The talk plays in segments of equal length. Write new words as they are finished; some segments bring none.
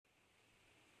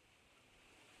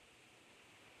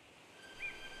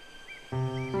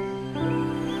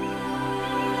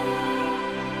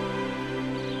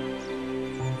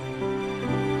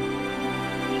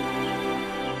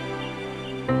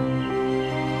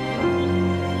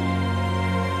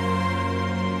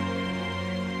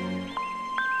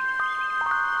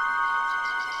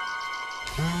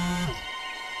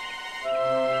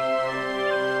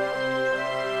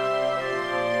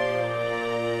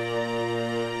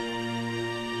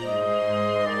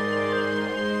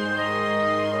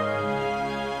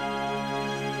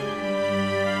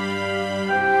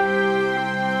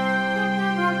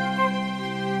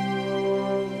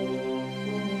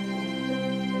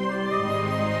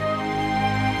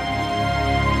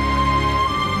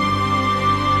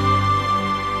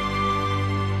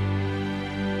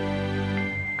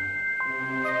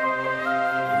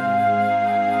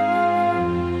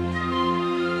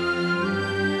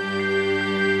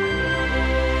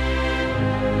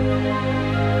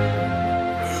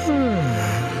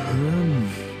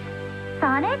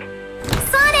Sonic?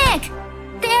 Sonic!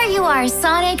 There you are,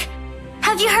 Sonic!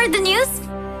 Have you heard the news?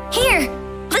 Here,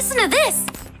 listen to this!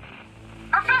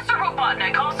 Professor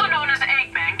Robotnik, also known as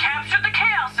Eggman, captured the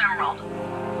Chaos Emerald.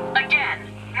 Again,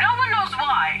 no one knows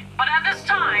why, but at this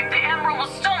time, the emerald was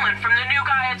stolen from the New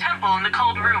Gaia Temple in the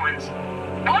Cold Ruins.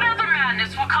 What other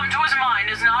madness will come to his mind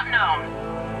is not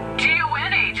known.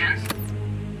 GUN agents...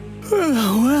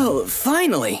 Well,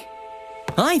 finally.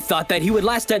 I thought that he would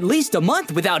last at least a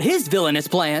month without his villainous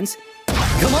plans.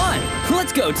 Come on,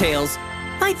 let's go, Tails.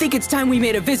 I think it's time we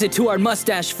made a visit to our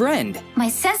mustache friend. My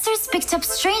sensors picked up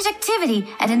strange activity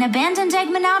at an abandoned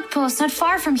Eggman outpost not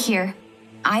far from here.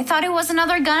 I thought it was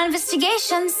another gun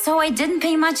investigation, so I didn't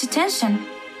pay much attention.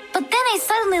 But then I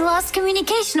suddenly lost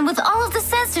communication with all of the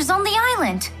sensors on the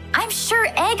island. I'm sure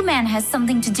Eggman has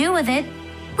something to do with it.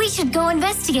 We should go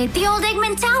investigate the old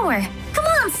Eggman Tower. Come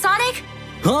on, Sonic!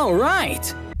 All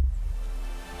right.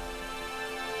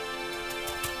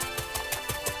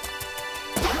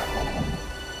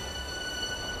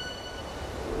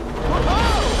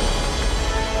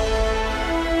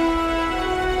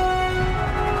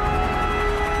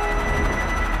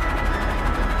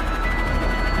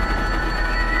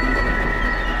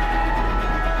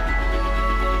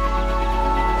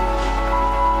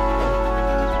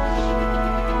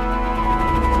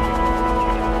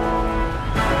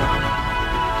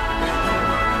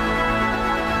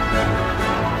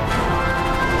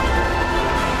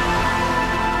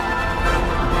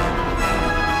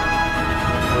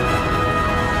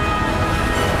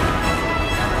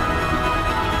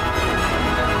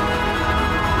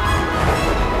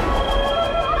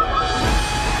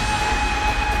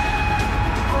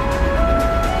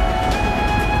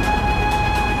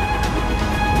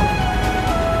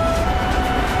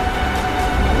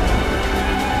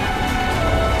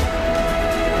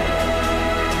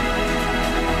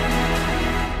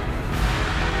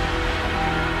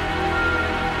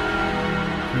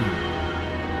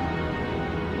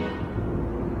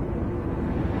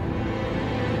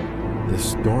 The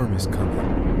storm is coming.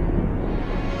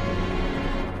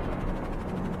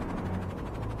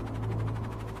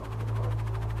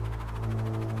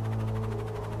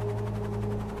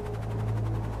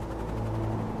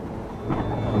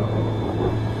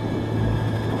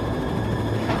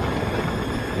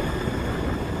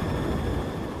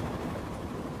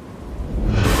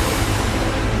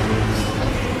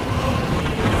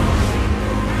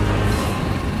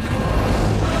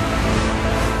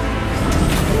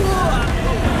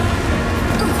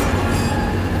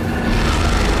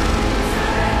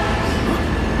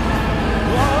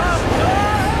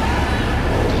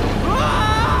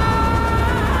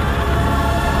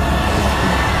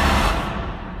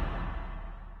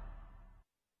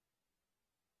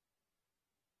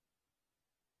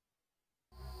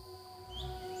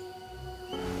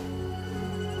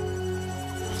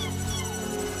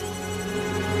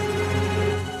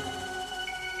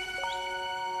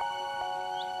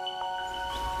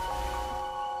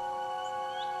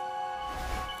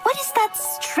 What is that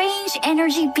strange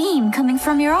energy beam coming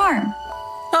from your arm?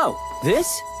 Oh,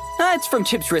 this? It's from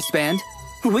Chip's wristband.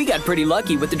 We got pretty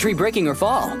lucky with the tree breaking her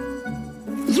fall.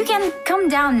 You can come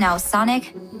down now,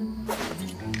 Sonic.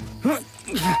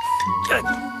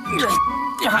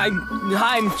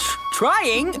 I'm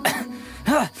trying.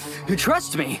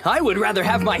 Trust me, I would rather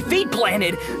have my feet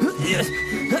planted.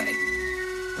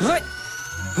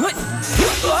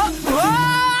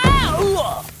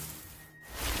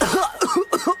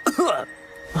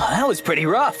 That was pretty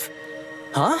rough.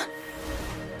 Huh?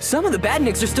 Some of the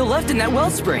badniks are still left in that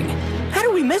wellspring. How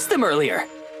did we miss them earlier?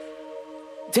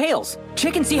 Tails,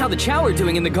 check and see how the Chow are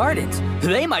doing in the gardens.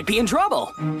 They might be in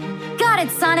trouble. Got it,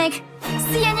 Sonic.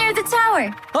 See you near the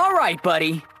tower. All right,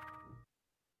 buddy.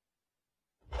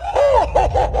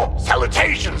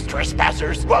 Salutations,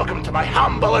 trespassers! Welcome to my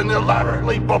humble and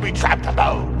elaborately booby-trapped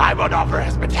abode. I would offer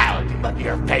hospitality, but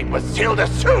your fate was sealed as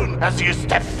soon as you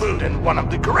stepped foot in one of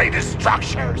the greatest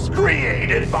structures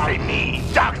created by me,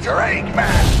 Dr.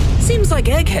 Eggman. Seems like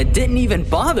Egghead didn't even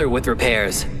bother with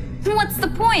repairs. What's the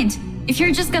point, if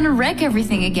you're just gonna wreck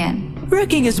everything again?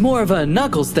 Wrecking is more of a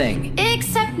Knuckles thing.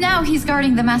 Except now he's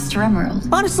guarding the Master Emerald.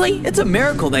 Honestly, it's a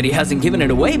miracle that he hasn't given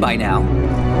it away by now.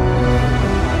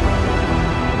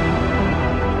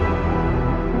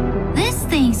 This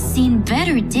thing's seen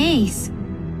better days.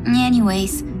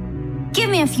 Anyways, give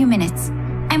me a few minutes.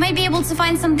 I might be able to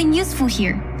find something useful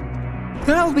here.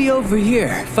 I'll be over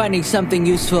here, finding something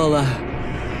useful,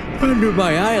 under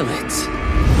my eyelids.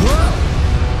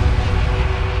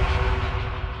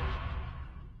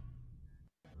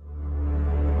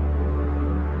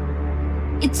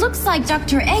 It looks like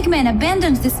Dr. Eggman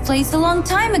abandoned this place a long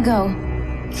time ago.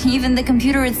 Even the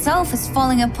computer itself is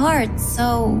falling apart,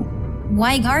 so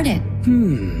why guard it?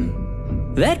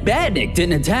 That badnik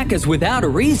didn't attack us without a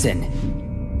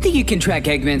reason. Think you can track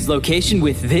Eggman's location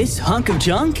with this hunk of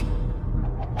junk?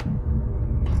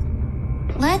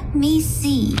 Let me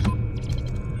see.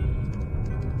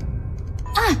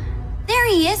 Ah, there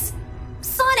he is!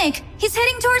 Sonic! He's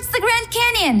heading towards the Grand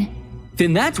Canyon!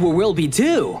 Then that's where we'll be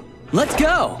too. Let's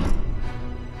go!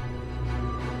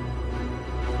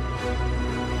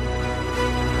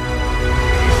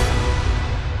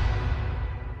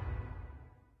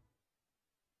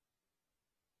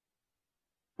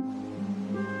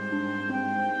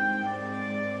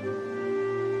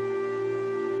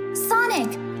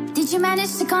 Sonic! Did you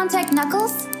manage to contact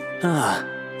Knuckles? I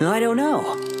don't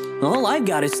know. All I've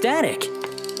got is static.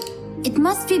 It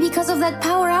must be because of that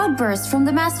power outburst from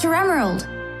the Master Emerald.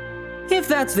 If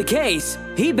that's the case,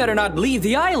 he better not leave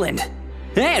the island.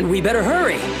 And we better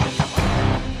hurry.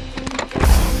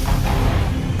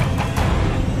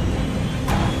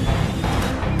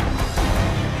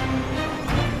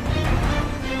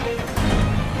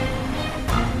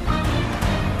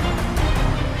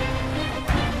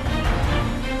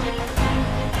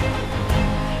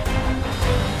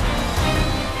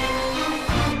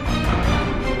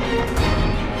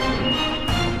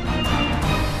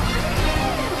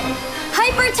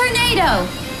 Hyper Tornado!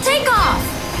 Take off!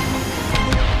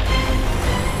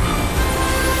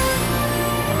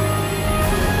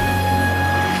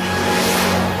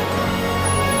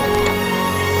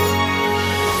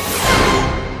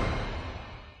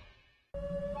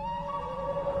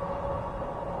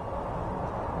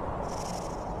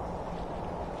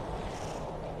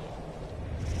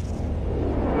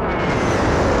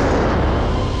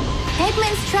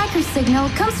 Eggman's tracker signal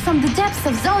comes from the depths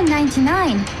of Zone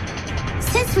 99.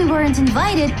 Since we weren't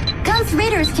invited, Gun's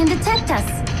raiders can detect us.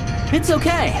 It's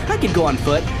okay. I could go on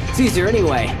foot. It's easier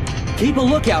anyway. Keep a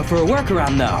lookout for a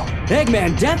workaround, though.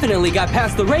 Eggman definitely got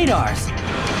past the radars.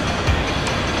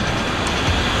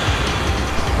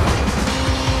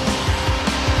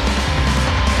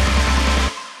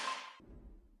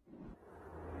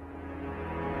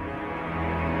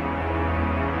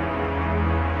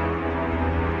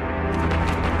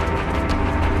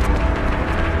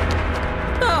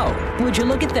 Would you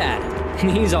look at that?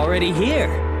 He's already here.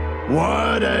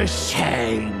 What a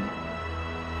shame.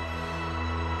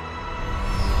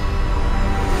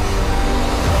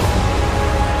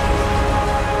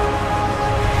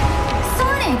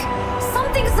 Sonic!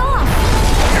 Something's off!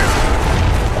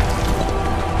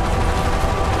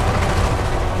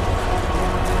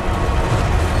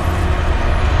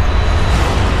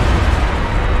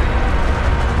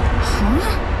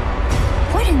 Huh?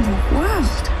 What in the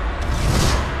world?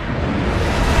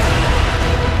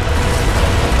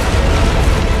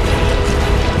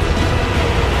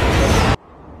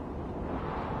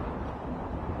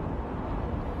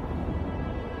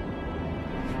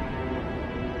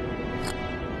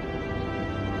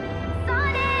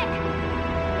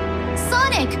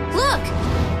 Look!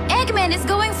 Eggman is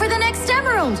going for the next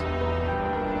emerald!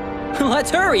 Let's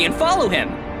hurry and follow him!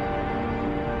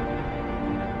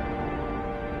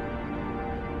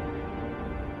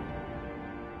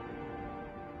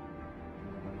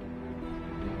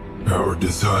 Our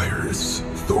desires,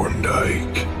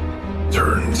 Thorndyke,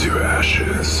 turn to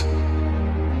ashes.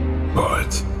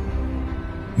 But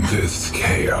this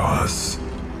chaos,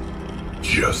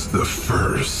 just the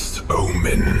first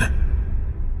omen.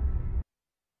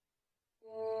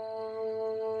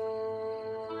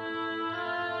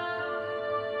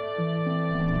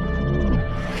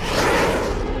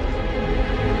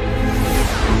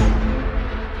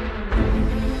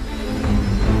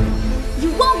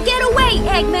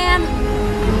 Eggman!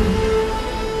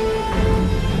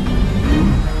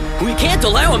 We can't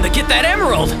allow him to get that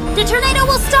emerald! The tornado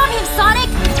will stop him, Sonic!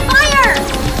 Fire!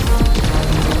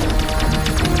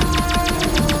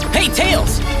 Hey,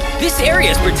 Tails! This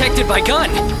area is protected by Gun.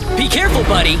 Be careful,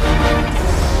 buddy!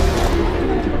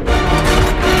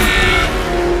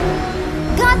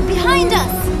 Gun, behind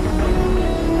us!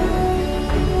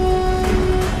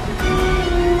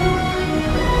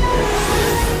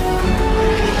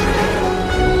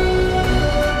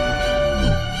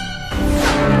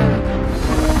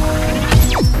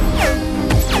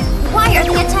 Why are they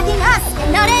attacking us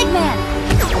and not Eggman?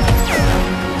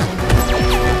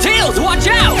 Tails, watch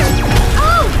out!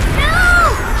 Oh,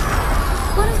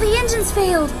 no! One of the engines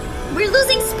failed. We're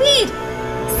losing speed.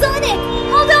 Sonic,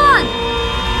 hold on!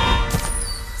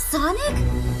 Sonic?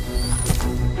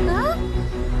 Huh?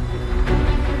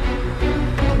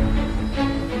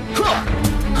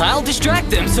 I'll distract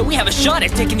them so we have a shot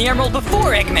at taking the emerald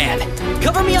before Eggman.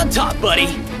 Cover me on top, buddy.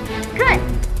 Good.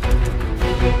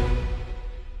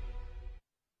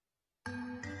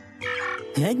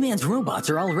 Eggman's robots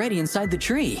are already inside the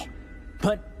tree.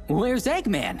 But where's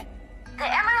Eggman? The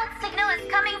emerald signal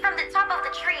is coming from the top of the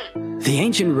tree. The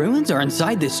ancient ruins are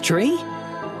inside this tree?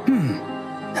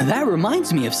 That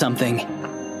reminds me of something.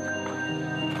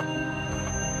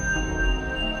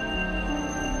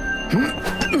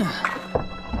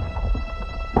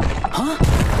 Huh?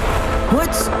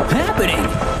 What's happening?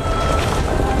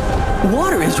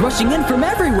 Water is rushing in from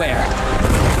everywhere.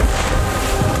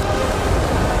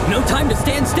 No time to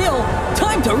stand still.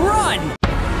 Time to run!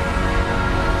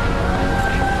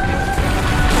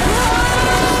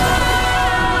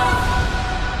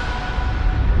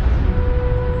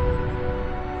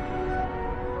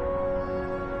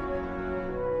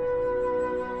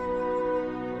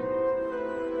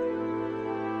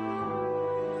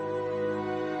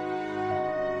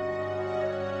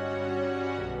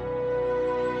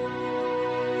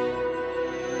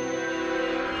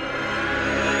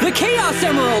 The Chaos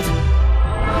Emerald!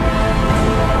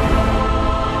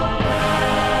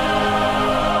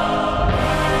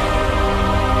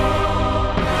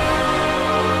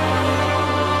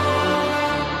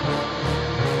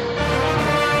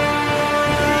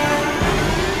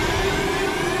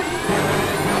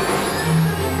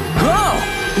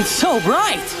 Whoa! It's so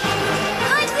bright!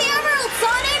 Find the emerald,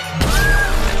 Sonic!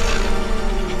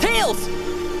 Tails!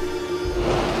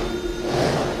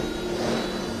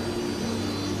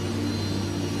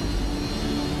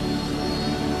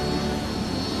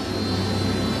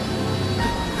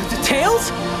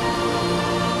 Tails?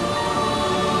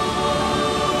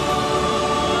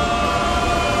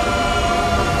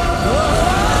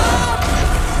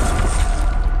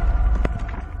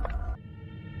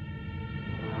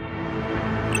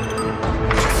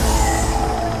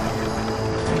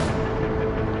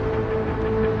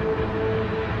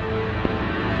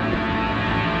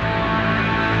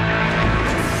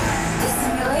 The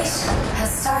simulation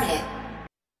has started.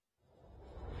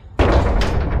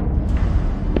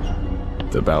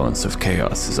 The balance of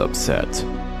chaos is upset.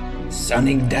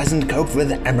 Sonic doesn't cope with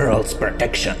the Emerald's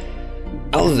protection,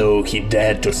 although he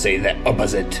dared to say the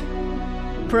opposite.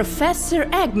 Professor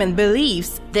Eggman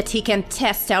believes that he can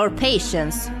test our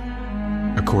patience.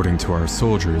 According to our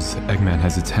soldiers, Eggman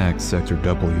has attacked Sector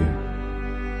W.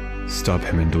 Stop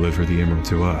him and deliver the emerald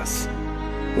to us.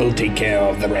 We'll take care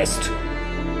of the rest.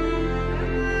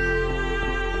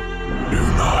 Do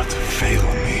not fail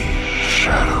me,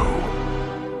 Shadow.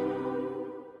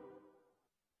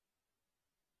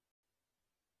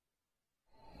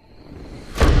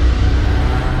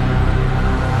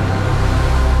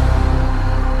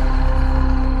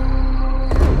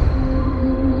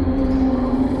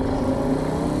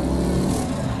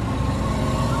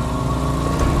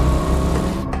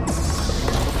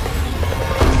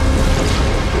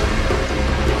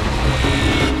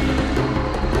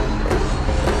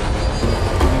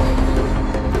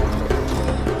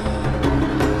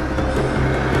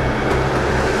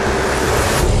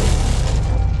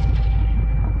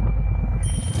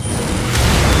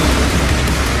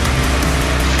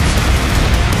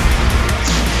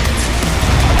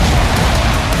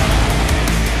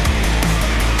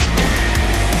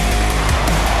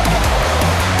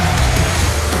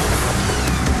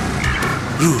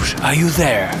 Rouge, are you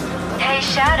there? Hey,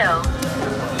 Shadow.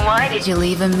 Why did you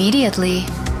leave immediately?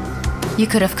 You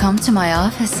could have come to my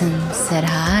office and said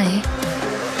hi.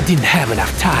 Didn't have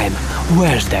enough time.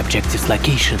 Where's the objective's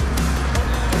location?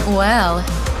 Well,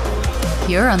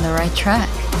 you're on the right track.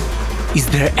 Is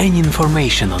there any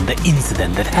information on the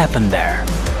incident that happened there?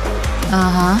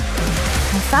 Uh-huh.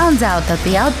 I found out that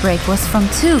the outbreak was from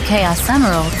 2 Chaos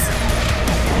Emeralds.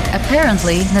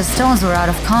 Apparently, the stones were out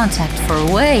of contact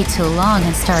for way too long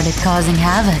and started causing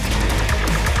havoc.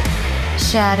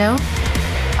 Shadow,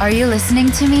 are you listening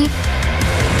to me?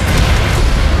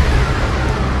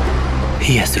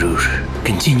 Yes, Rouge.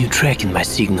 Continue tracking my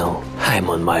signal. I'm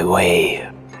on my way.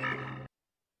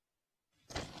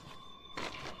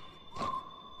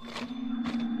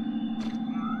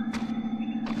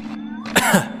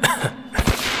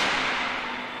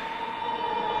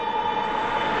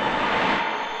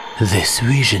 This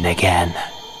vision again.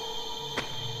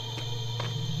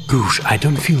 Rouge, I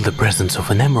don't feel the presence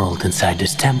of an emerald inside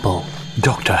this temple.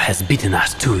 Doctor has beaten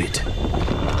us to it.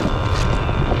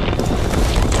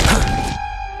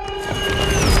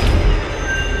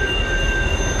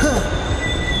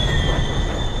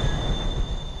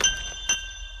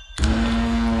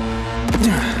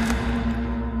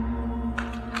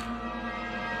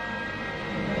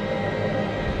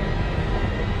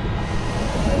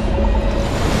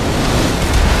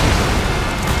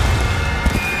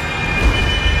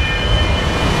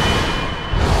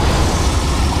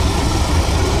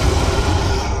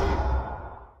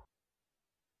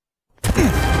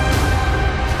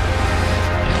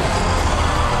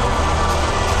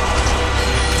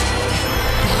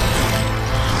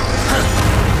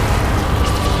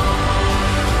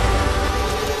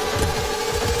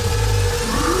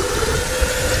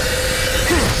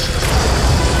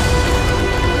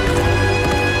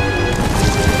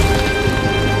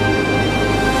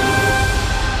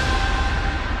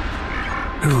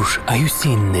 Are you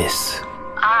seeing this?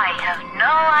 I have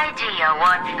no idea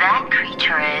what that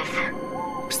creature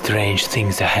is. Strange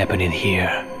things are happening here.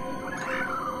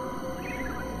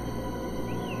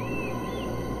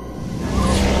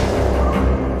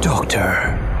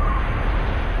 Doctor.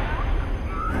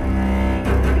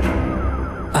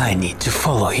 I need to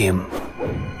follow him.